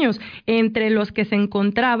aledaños, entre los que se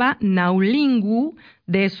encontraba Naulingu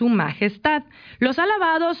de Su Majestad. Los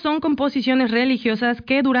alabados son composiciones religiosas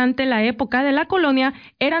que durante la época de la colonia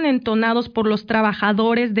eran entonados por los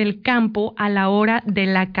trabajadores del campo a la hora de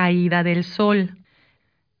la caída del sol.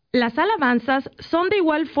 Las alabanzas son de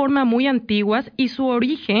igual forma muy antiguas y su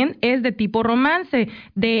origen es de tipo romance.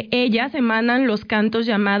 De ellas emanan los cantos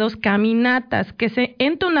llamados caminatas, que se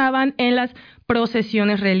entonaban en las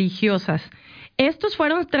procesiones religiosas. Estos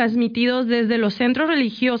fueron transmitidos desde los centros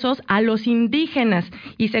religiosos a los indígenas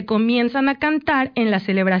y se comienzan a cantar en la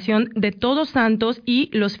celebración de Todos Santos y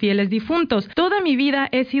los fieles difuntos. Toda mi vida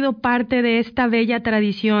he sido parte de esta bella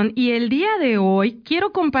tradición y el día de hoy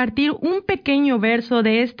quiero compartir un pequeño verso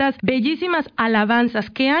de estas bellísimas alabanzas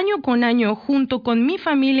que año con año junto con mi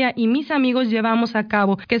familia y mis amigos llevamos a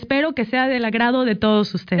cabo, que espero que sea del agrado de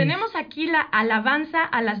todos ustedes. Tenemos aquí la alabanza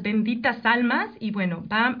a las benditas almas y bueno,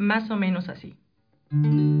 va más o menos así.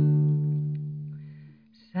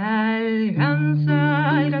 Salgan,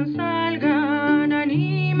 salgan, salgan,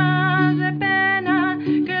 ánimas de pena,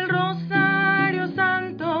 que el rosario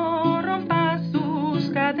santo rompa sus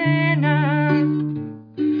cadenas.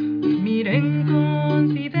 Miren,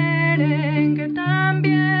 consideren que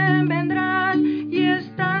también vendrán y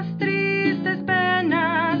estas tristes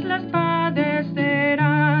penas las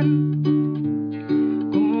padecerán.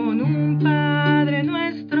 Con un Padre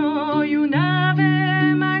Nuestro y una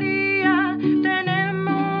Ave María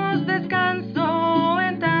tenemos descanso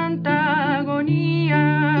en tanta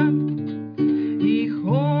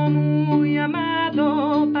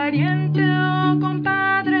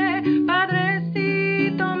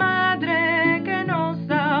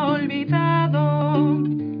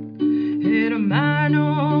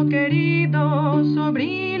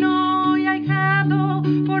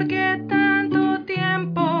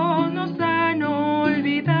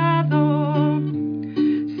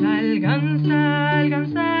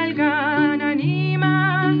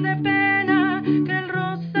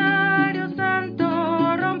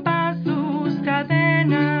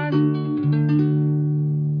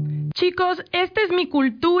chicos, esta es mi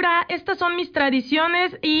cultura, estas son mis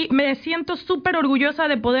tradiciones y me siento súper orgullosa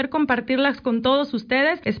de poder compartirlas con todos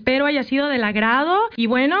ustedes. Espero haya sido del agrado y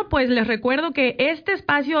bueno, pues les recuerdo que este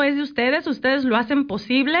espacio es de ustedes lo hacen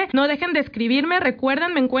posible. No dejen de escribirme,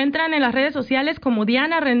 recuerden, me encuentran en las redes sociales como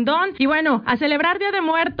Diana Rendón y bueno, a celebrar Día de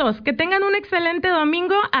Muertos. Que tengan un excelente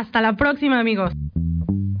domingo. Hasta la próxima, amigos.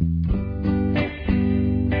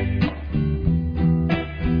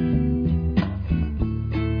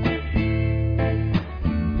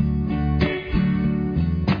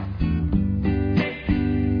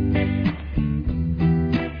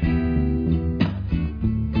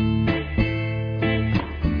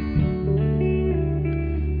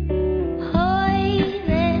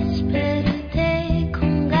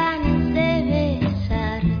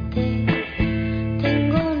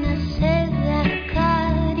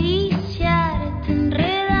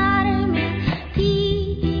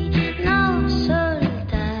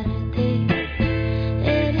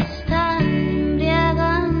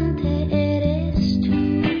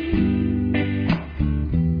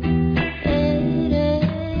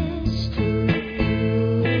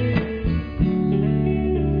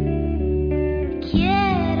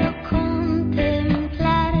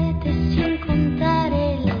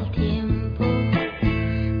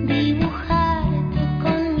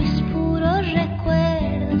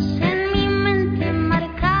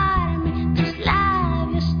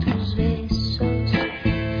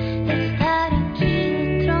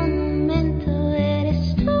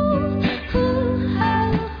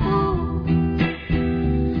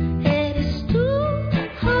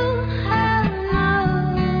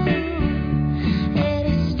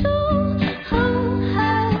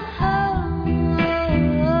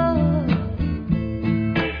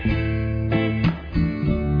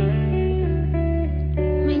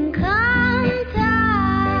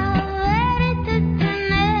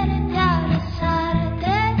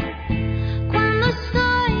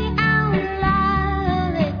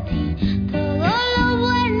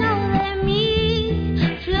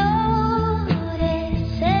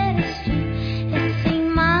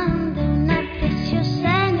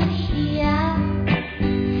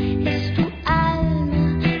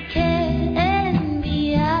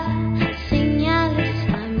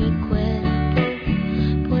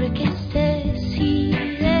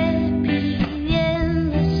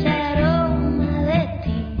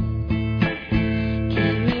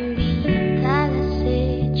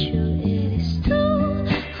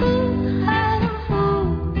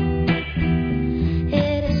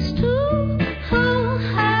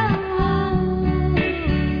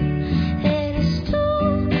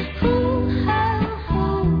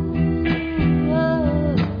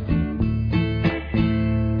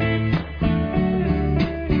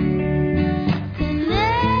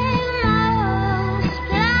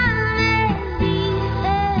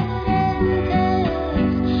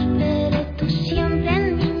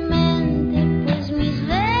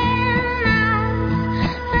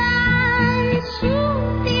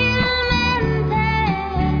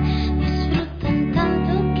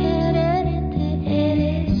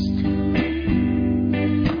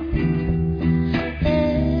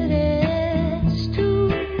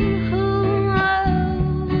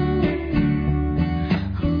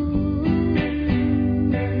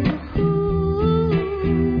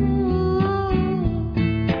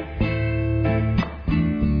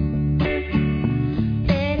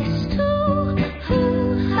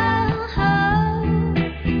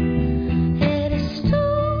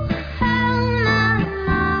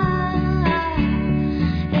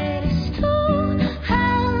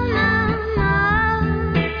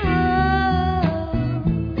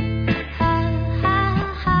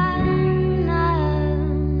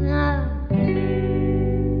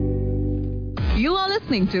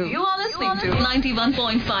 listening to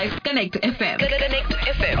 91.5 Connect FM. Connect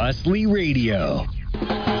FM. Asli Radio.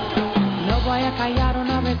 No voy a callar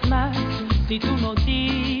una vez más si tú no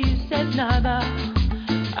dices nada.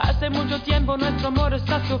 Hace mucho tiempo nuestro amor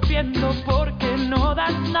está sufriendo porque no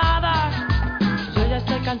das nada. Yo ya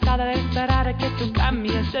estoy cansada de esperar a que tú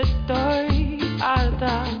cambies, estoy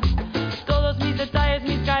harta. Todos mis detalles,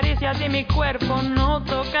 mis caricias y mi cuerpo no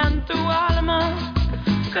tocan tu alma.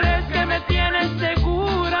 ¿Crees que me tienes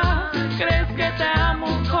segura? ¿Crees que te amo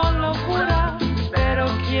con locura? Pero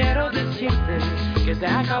quiero decirte que se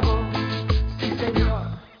acabó, sí señor.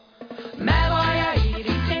 Me voy a ir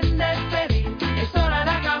y sin despedir. Es hora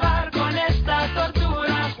de acabar con esta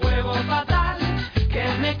tortura. Fuego fatal que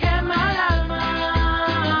me quema el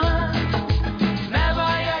alma. Me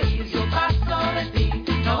voy a ir, yo paso de ti.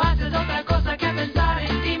 No haces otra cosa que pensar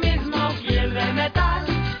en ti mismo. Piel de metal,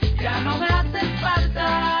 ya no me hace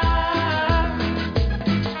falta.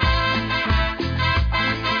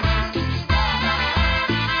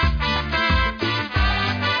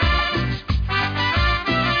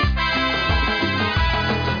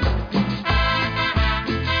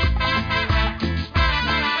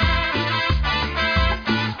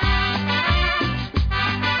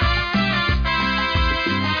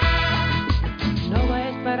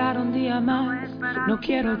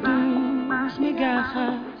 quiero tus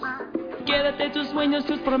migajas. Quédate, tus sueños,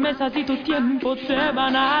 tus promesas y tu tiempo te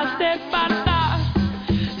van a hacer falta.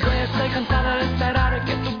 Yo estoy cansada de esperar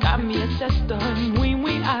que tú cambies, estoy muy,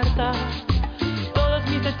 muy harta. Todos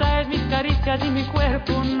mis detalles, mis caricias y mi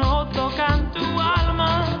cuerpo no tocan tu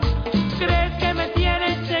alma. ¿Crees que me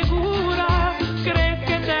tienes segura? ¿Crees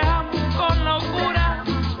que te amo con locura?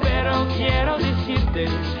 Pero quiero decirte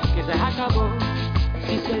que se acabó,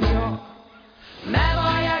 sí se dio. Me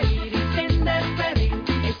voy a ir y sin despedir.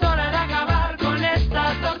 Es hora de acabar con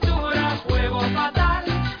esta tortura. Fuego fatal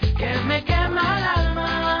que me quema el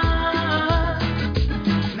alma.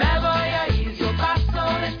 Me voy a ir, yo paso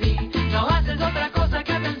de ti. No haces otra cosa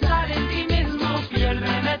que pensar en ti mismo. Piel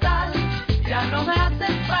de metal, ya no me hace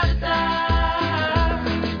falta.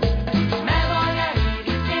 Me voy a ir y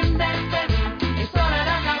sin despedir. Es hora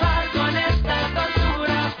de acabar con esta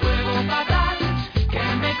tortura. Fuego fatal que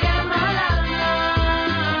me quema el alma.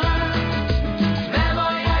 Me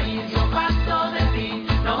voy a ir, yo paso de ti.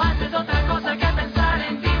 No haces otra cosa que pensar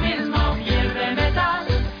en ti mismo. Piel de metal,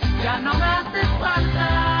 ya no me hace falta.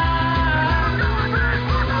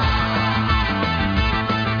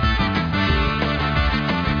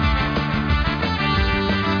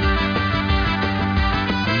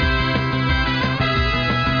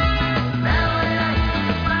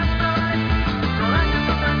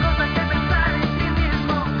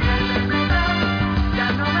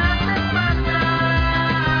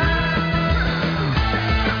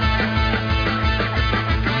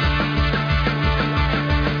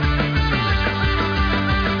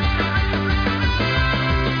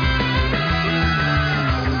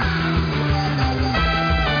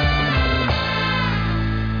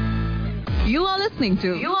 You are listening to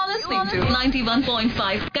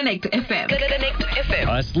 91.5 Connect FM. Connect FM.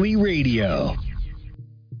 Asli Radio.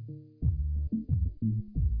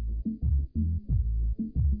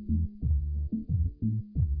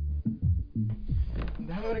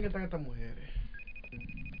 Déjame ver en qué están estas mujeres.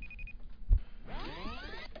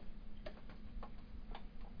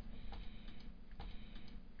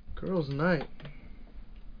 Girls' night.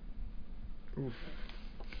 Oof.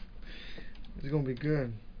 It's gonna be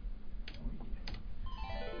good.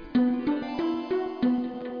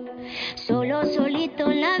 Solo,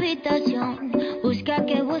 solito en la habitación, busca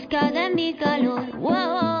que busca de mi calor.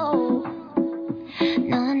 Wow,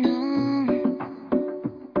 no, no.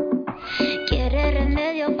 Quiere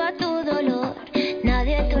remedio pa' tu dolor,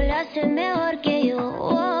 nadie te lo hace mejor que yo.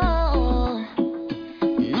 Wow.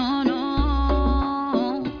 No,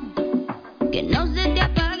 no. Que no se te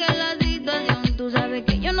apague la situación, tú sabes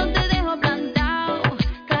que yo no te dejo.